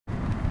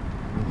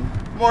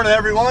morning,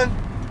 everyone.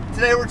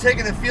 Today we're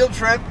taking a field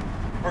trip.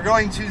 We're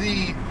going to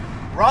the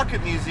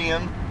Rocket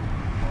Museum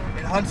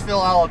in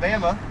Huntsville,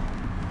 Alabama.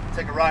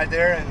 Take a ride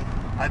there, and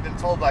I've been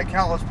told by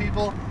countless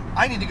people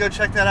I need to go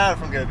check that out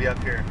if I'm going to be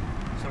up here.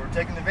 So we're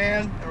taking the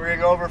van and we're going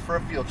to go over for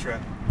a field trip.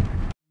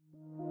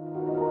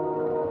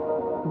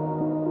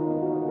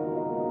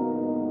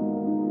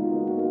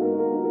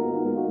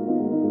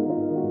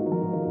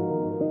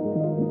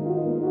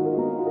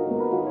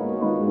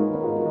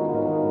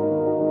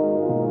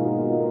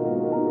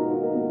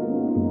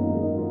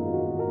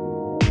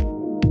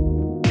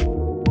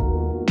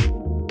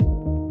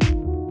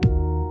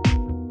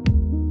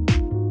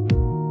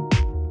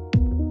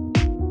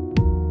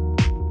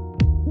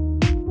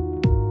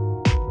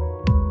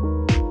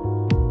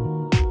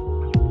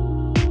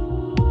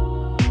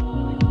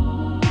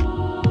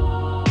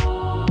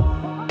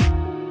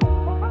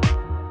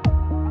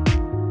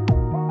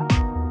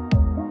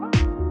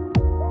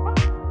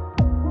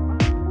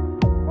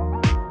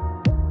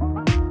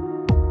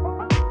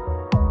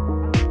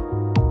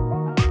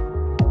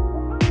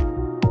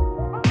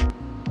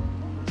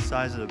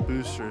 Size of the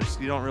boosters,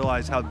 you don't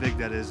realize how big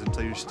that is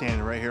until you're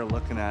standing right here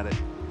looking at it.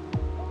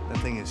 That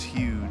thing is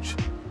huge.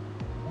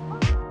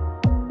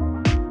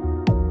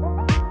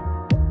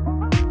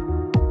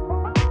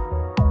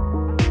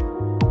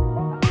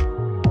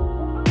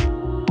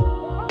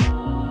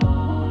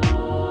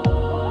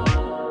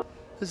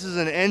 This is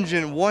an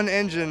engine, one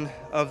engine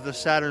of the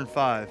Saturn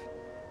V.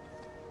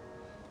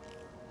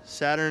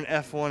 Saturn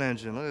F1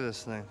 engine. Look at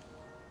this thing.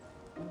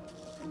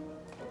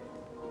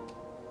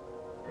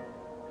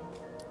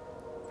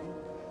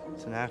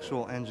 It's an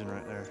actual engine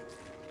right there.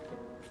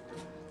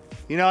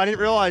 You know, I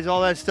didn't realize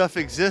all that stuff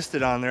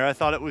existed on there. I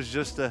thought it was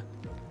just a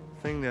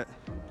thing that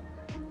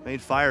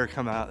made fire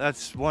come out.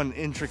 That's one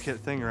intricate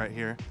thing right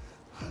here.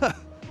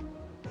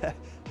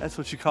 That's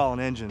what you call an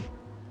engine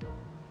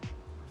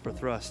for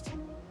thrust.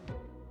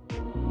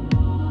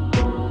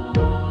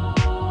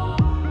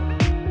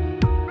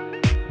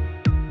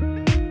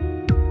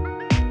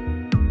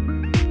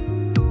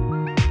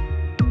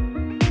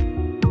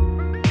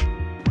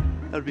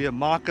 That would be a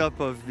mock-up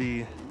of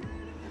the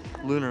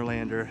lunar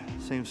lander,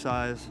 same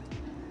size.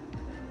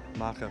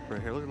 Mock-up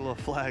right here. Look at the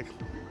little flag.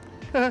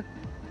 That's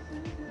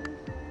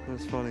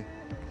funny.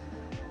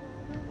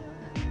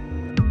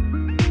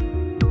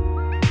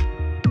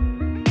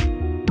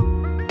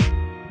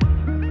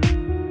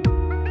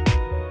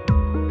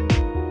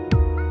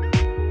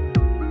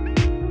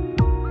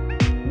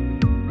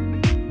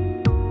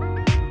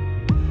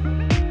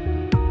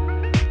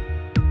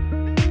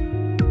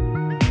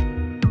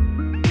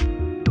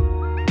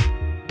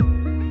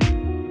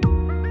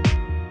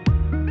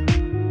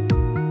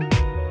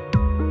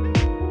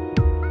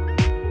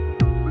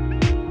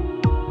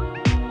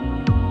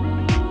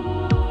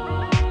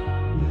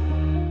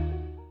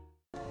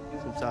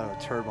 Out of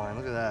a turbine.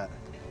 Look at that.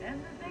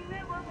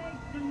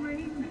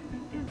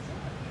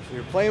 So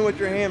you're playing with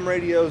your ham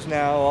radios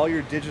now, all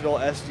your digital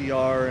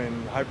SDR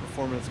and high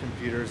performance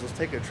computers. Let's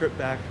take a trip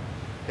back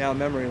down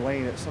memory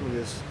lane at some of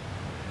this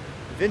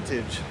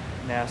vintage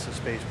NASA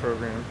space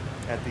program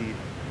at the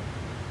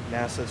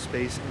NASA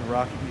Space and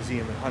Rocket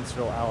Museum in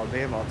Huntsville,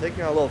 Alabama. I'll take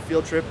you on a little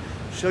field trip,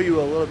 show you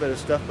a little bit of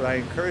stuff, but I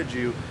encourage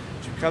you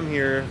to come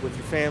here with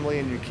your family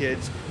and your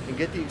kids and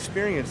get the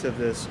experience of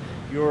this.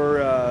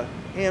 Your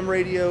ham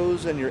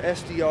radios and your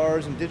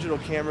SDRs and digital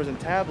cameras and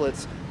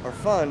tablets are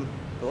fun,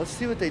 but let's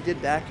see what they did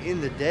back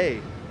in the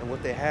day and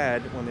what they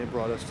had when they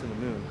brought us to the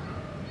moon.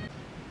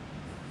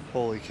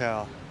 Holy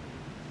cow. Look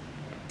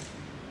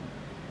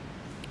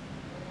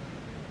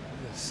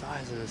at the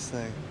size of this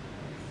thing.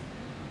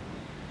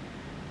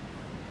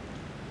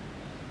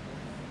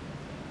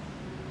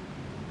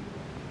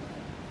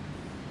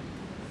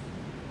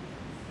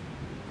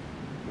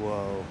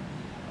 Whoa.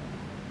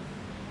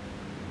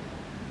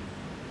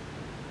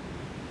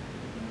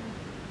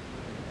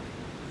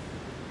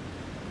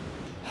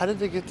 How did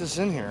they get this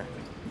in here?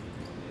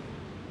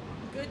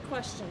 Good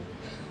question.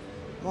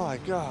 My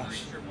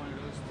gosh.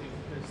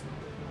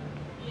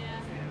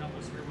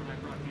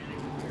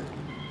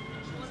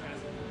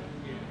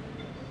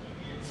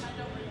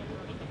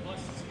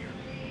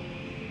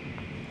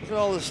 Look at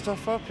all this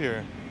stuff up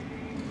here.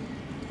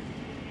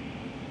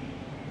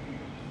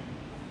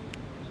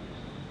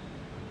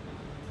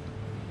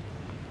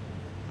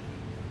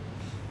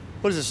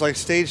 What is this, like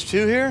stage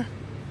 2 here?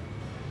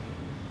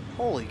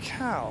 Holy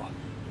cow.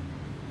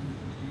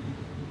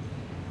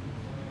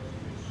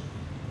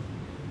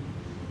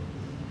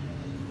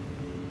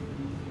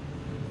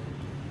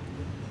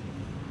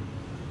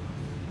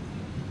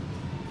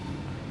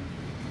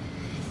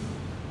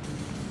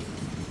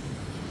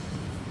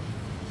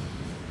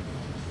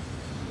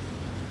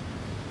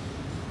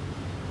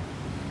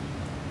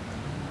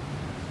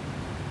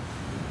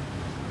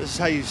 This is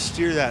how you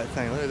steer that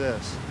thing. Look at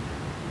this.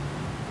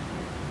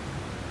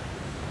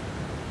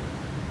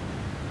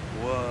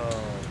 Whoa.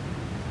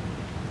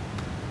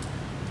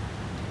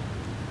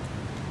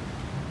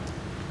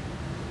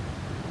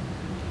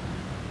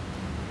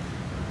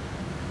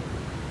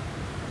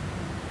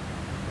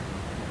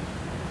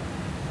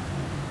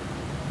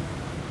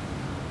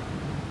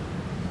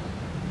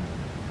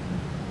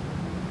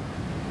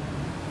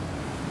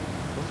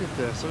 at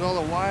this. Look at all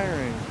the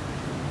wiring.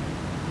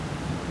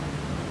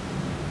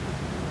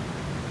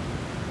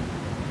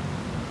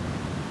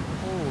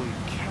 Holy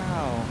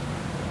cow.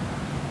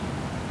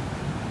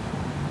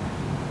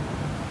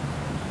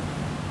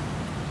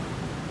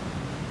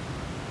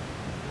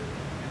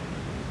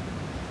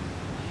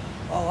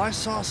 Oh, I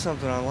saw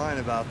something online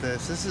about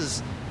this. This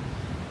is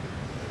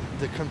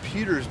the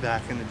computers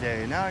back in the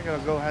day. Now I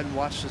gotta go ahead and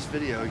watch this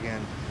video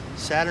again.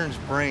 Saturn's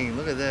brain,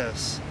 look at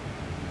this.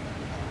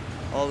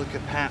 All the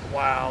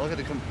wow, look at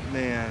the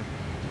man.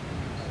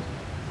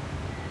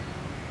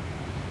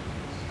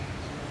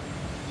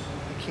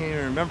 I can't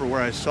even remember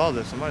where I saw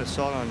this. I might have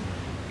saw it on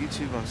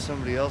YouTube on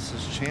somebody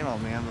else's channel,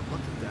 man, but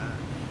look at that.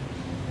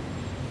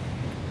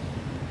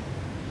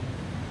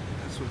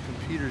 That's what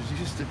computers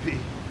used to be.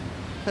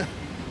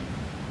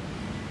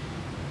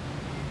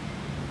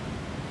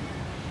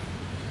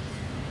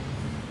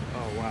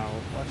 Oh wow,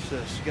 watch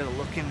this. You gotta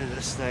look into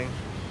this thing.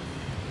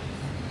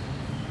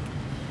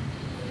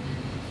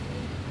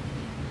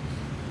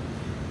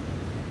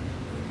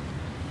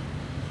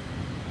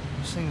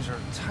 These things are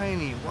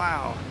tiny,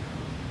 wow.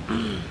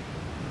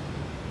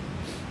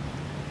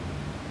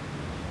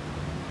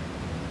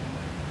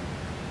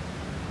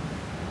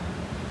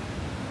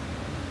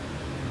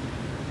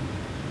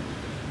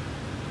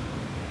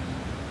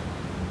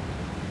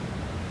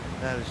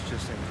 That is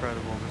just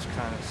incredible, this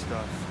kind of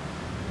stuff.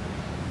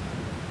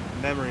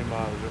 Memory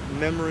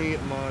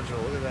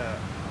module, look at that.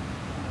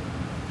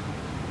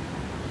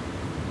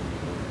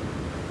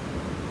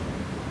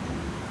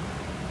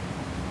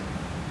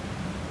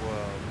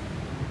 Whoa.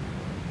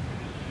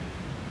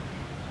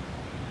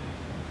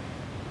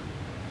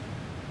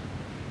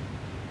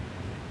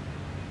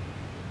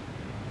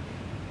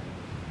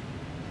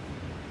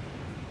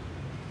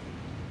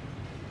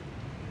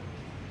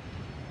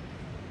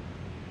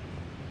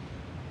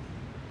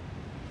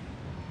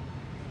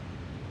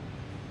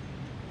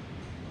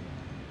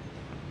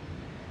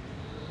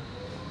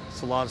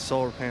 It's a lot of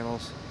solar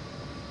panels.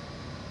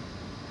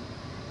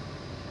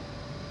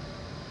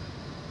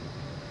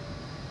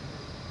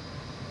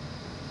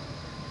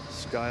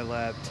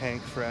 Skylab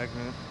tank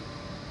fragment.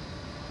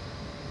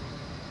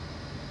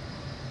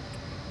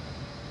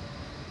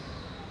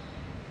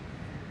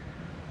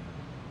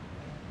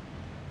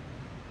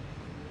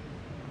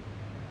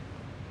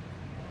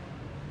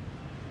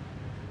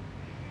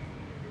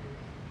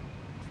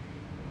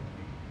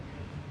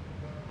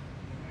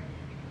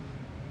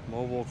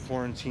 Mobile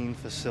quarantine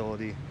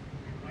facility.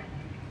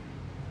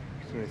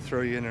 So they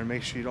throw you in there,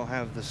 make sure you don't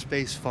have the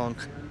space funk.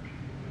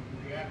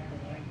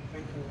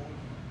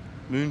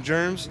 Moon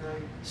germs,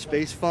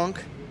 space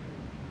funk.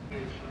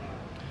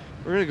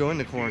 We're gonna go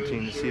into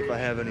quarantine to see if I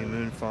have any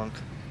moon funk.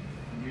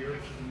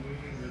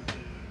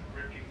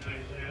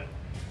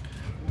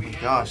 Oh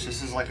gosh,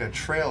 this is like a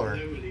trailer.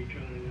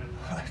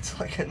 It's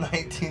like a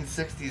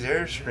 1960s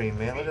Airstream,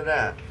 man. Look at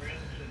that.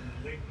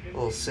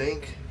 Little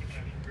sink.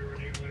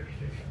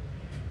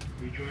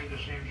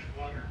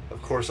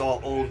 Of course,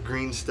 all old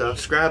green stuff.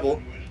 Scrabble.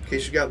 In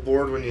case you got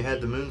bored when you had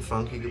the moon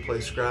funk, you could play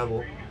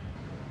Scrabble.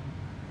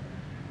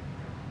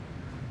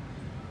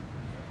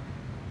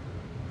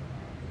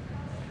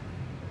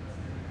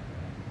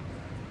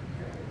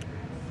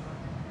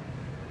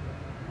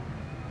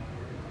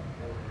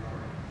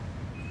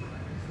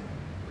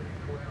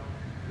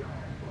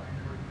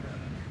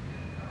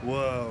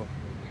 Whoa.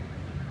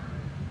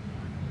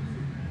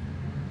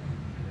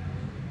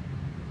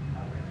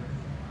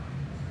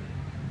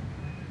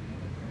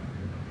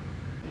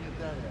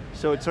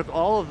 So it took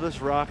all of this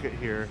rocket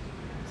here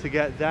to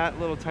get that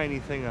little tiny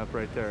thing up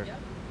right there. Yep.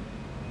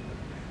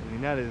 I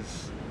mean, that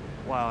is,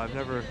 wow, I've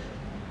never,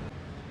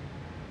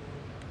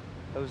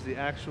 that was the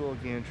actual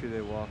gantry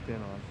they walked in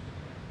on.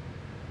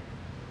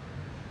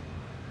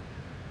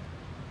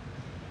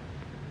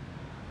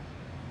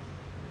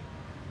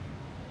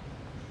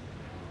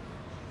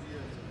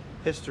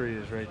 History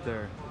is right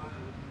there.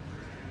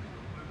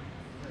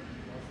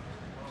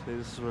 See,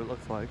 this is what it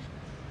looked like.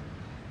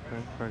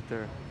 Okay, right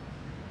there.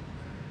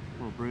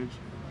 Little bridge.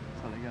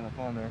 That's how they got up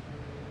on there.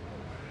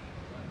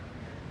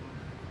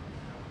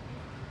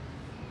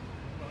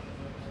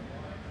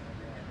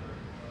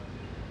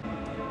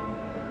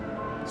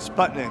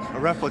 Sputnik, a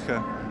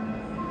replica.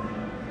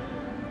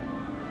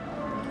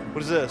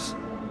 What is this?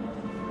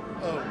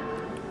 Oh,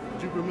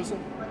 Jupiter missile?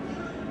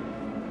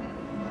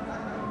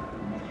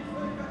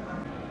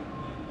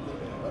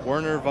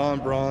 Werner von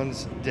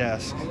Braun's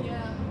desk.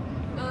 Yeah.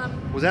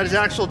 Was that his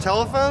actual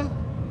telephone?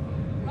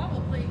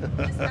 Probably.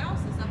 His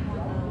house is up on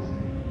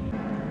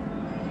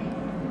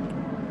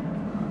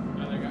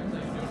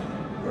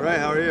All right,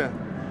 how are you?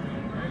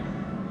 Great.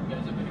 You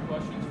guys have any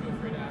questions, feel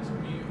free to ask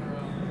me or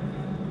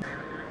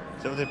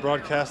Is that what they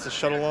broadcast the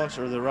shuttle launch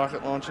or the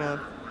rocket launch on?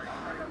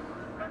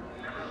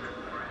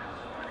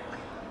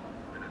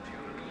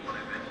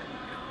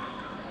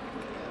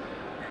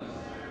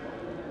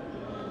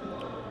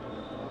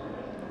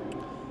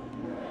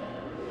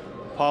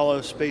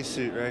 Apollo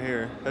spacesuit right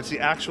here. That's the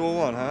actual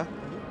one, huh?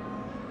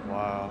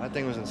 Wow, that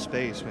thing was in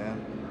space,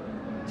 man.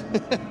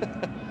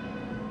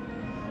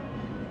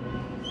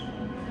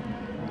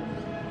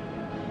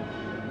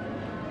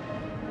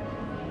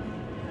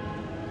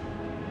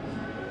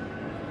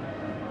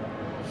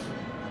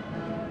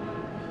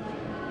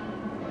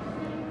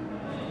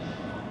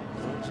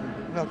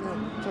 No, go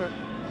ahead.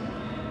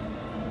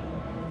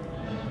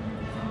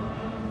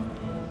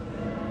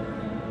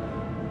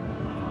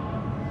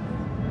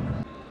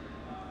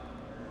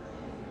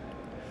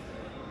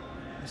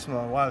 It's all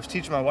right. I was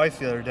teaching my wife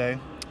the other day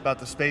about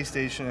the space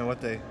station and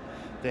what they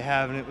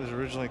have, and it was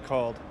originally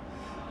called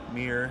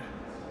Mir,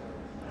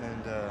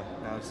 and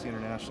now it's the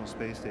International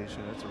Space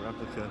Station. It's a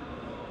replica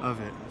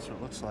of it. That's what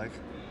it looks like.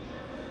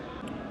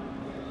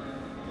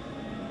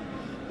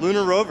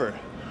 Lunar rover.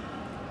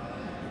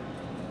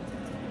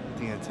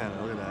 The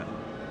antenna. Look at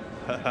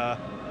that.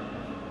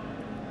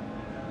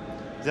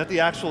 Is that the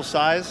actual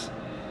size?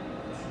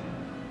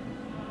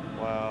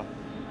 Wow.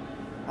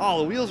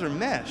 Oh, the wheels are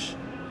mesh.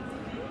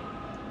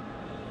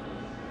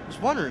 I was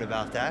wondering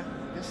about that.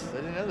 I guess I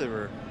didn't know they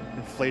were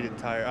inflated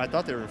tires. I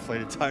thought they were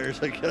inflated tires,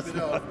 I guess.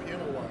 No,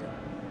 piano wire.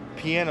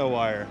 Piano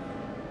wire.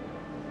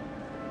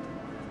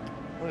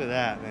 Look at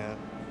that, man.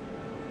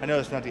 I know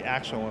it's not the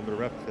actual one, but a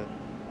replica.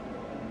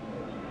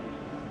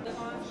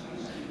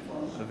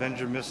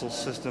 Avenger missile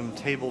system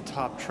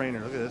tabletop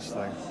trainer. Look at this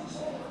thing.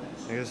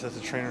 I guess that's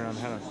a trainer on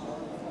how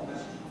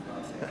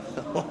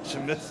to launch a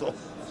missile.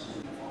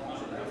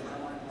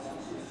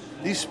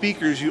 These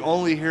speakers you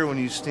only hear when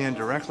you stand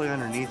directly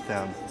underneath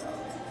them.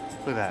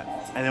 Look at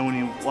that. And then when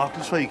you walk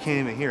this way, you can't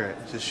even hear it.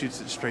 It just shoots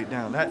it straight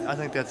down. I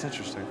think that's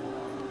interesting.